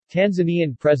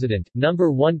Tanzanian President,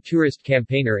 #1 tourist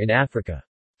campaigner in Africa.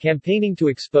 Campaigning to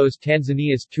expose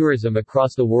Tanzania's tourism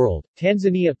across the world,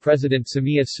 Tanzania President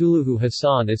Samia Suluhu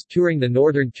Hassan is touring the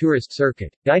northern tourist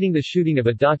circuit, guiding the shooting of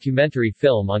a documentary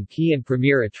film on key and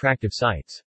premier attractive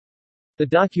sites. The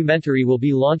documentary will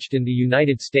be launched in the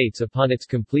United States upon its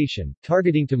completion,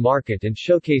 targeting to market and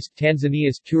showcase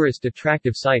Tanzania's tourist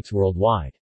attractive sites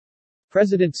worldwide.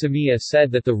 President Samia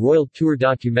said that the Royal Tour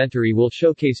documentary will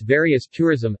showcase various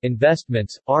tourism,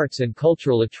 investments, arts and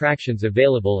cultural attractions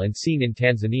available and seen in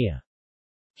Tanzania.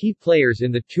 Key players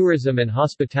in the tourism and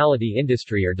hospitality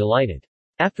industry are delighted.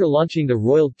 After launching the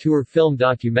Royal Tour film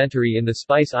documentary in the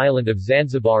Spice Island of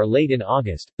Zanzibar late in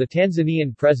August, the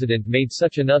Tanzanian president made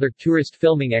such another tourist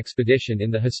filming expedition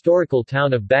in the historical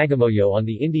town of Bagamoyo on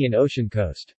the Indian Ocean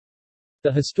coast.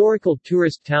 The historical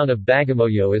tourist town of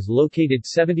Bagamoyo is located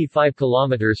 75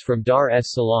 kilometers from Dar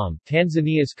es Salaam,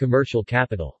 Tanzania's commercial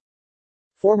capital.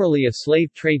 Formerly a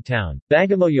slave trade town,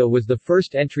 Bagamoyo was the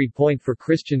first entry point for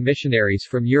Christian missionaries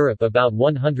from Europe about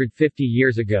 150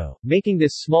 years ago, making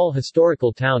this small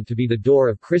historical town to be the door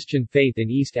of Christian faith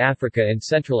in East Africa and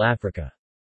Central Africa.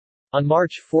 On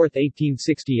March 4,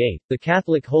 1868, the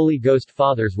Catholic Holy Ghost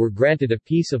Fathers were granted a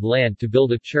piece of land to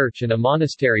build a church and a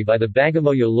monastery by the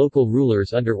Bagamoyo local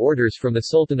rulers under orders from the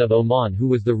Sultan of Oman, who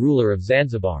was the ruler of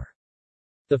Zanzibar.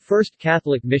 The first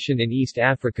Catholic mission in East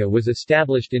Africa was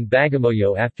established in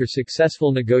Bagamoyo after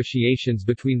successful negotiations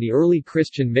between the early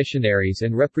Christian missionaries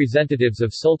and representatives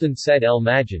of Sultan Said El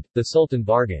Majid, the Sultan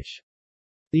Bargash.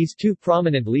 These two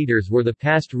prominent leaders were the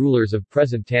past rulers of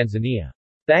present Tanzania.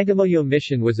 Bagamoyo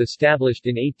Mission was established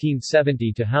in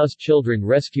 1870 to house children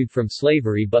rescued from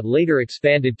slavery but later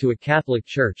expanded to a Catholic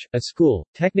church, a school,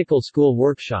 technical school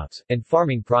workshops, and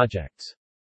farming projects.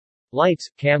 Lights,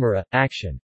 camera,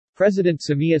 action. President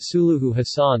Samia Suluhu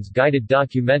Hassan's guided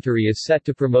documentary is set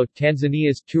to promote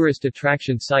Tanzania's tourist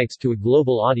attraction sites to a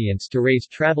global audience to raise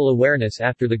travel awareness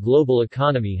after the global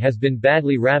economy has been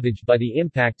badly ravaged by the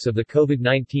impacts of the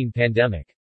COVID-19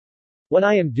 pandemic. What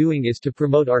I am doing is to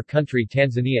promote our country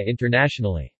Tanzania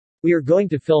internationally. We are going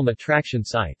to film attraction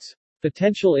sites.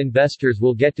 Potential investors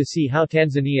will get to see how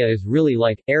Tanzania is really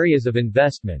like, areas of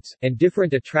investments, and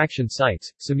different attraction sites,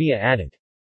 Samia added.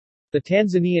 The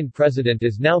Tanzanian president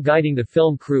is now guiding the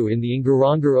film crew in the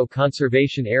Ngorongoro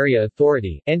Conservation Area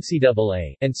Authority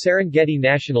 (NCAA) and Serengeti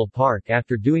National Park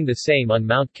after doing the same on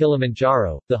Mount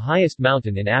Kilimanjaro, the highest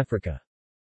mountain in Africa.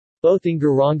 Both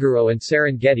Ngorongoro and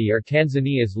Serengeti are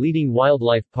Tanzania's leading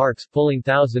wildlife parks, pulling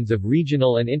thousands of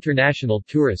regional and international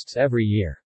tourists every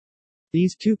year.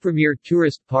 These two premier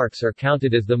tourist parks are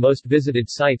counted as the most visited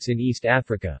sites in East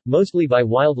Africa, mostly by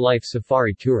wildlife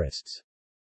safari tourists.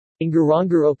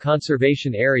 Ngorongoro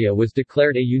Conservation Area was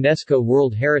declared a UNESCO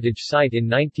World Heritage Site in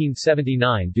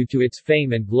 1979 due to its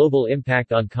fame and global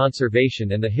impact on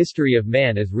conservation and the history of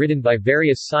man as written by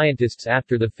various scientists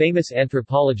after the famous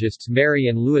anthropologists Mary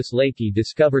and Louis Leakey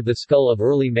discovered the skull of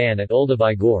early man at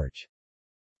Olduvai Gorge.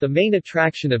 The main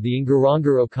attraction of the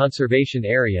Ngorongoro Conservation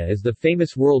Area is the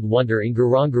famous world wonder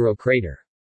Ngorongoro Crater.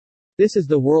 This is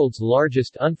the world's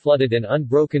largest unflooded and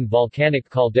unbroken volcanic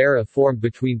caldera formed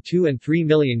between 2 and 3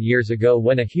 million years ago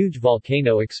when a huge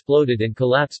volcano exploded and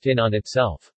collapsed in on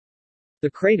itself.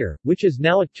 The crater, which is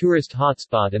now a tourist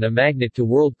hotspot and a magnet to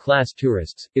world-class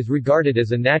tourists, is regarded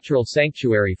as a natural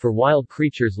sanctuary for wild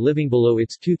creatures living below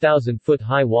its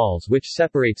 2,000-foot-high walls which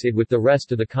separates it with the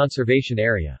rest of the conservation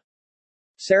area.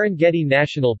 Serengeti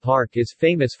National Park is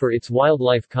famous for its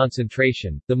wildlife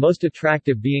concentration, the most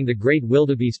attractive being the great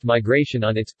wildebeest migration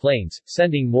on its plains,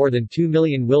 sending more than 2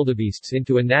 million wildebeests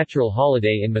into a natural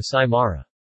holiday in Masai Mara.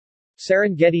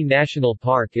 Serengeti National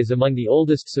Park is among the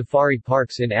oldest safari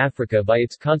parks in Africa by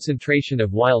its concentration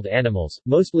of wild animals,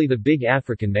 mostly the big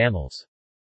African mammals.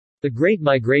 The Great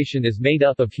Migration is made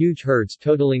up of huge herds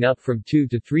totaling up from 2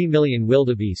 to 3 million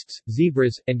wildebeests,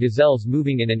 zebras, and gazelles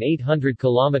moving in an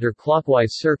 800-kilometer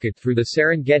clockwise circuit through the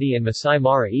Serengeti and Masai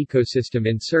Mara ecosystem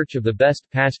in search of the best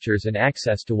pastures and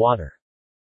access to water.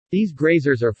 These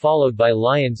grazers are followed by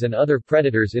lions and other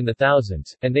predators in the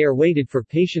thousands, and they are waited for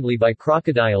patiently by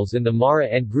crocodiles in the Mara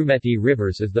and Grumeti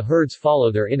rivers as the herds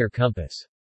follow their inner compass.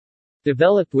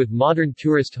 Developed with modern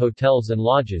tourist hotels and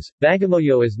lodges,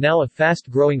 Bagamoyo is now a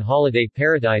fast-growing holiday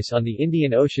paradise on the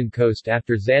Indian Ocean coast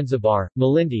after Zanzibar,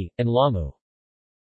 Malindi, and Lamu.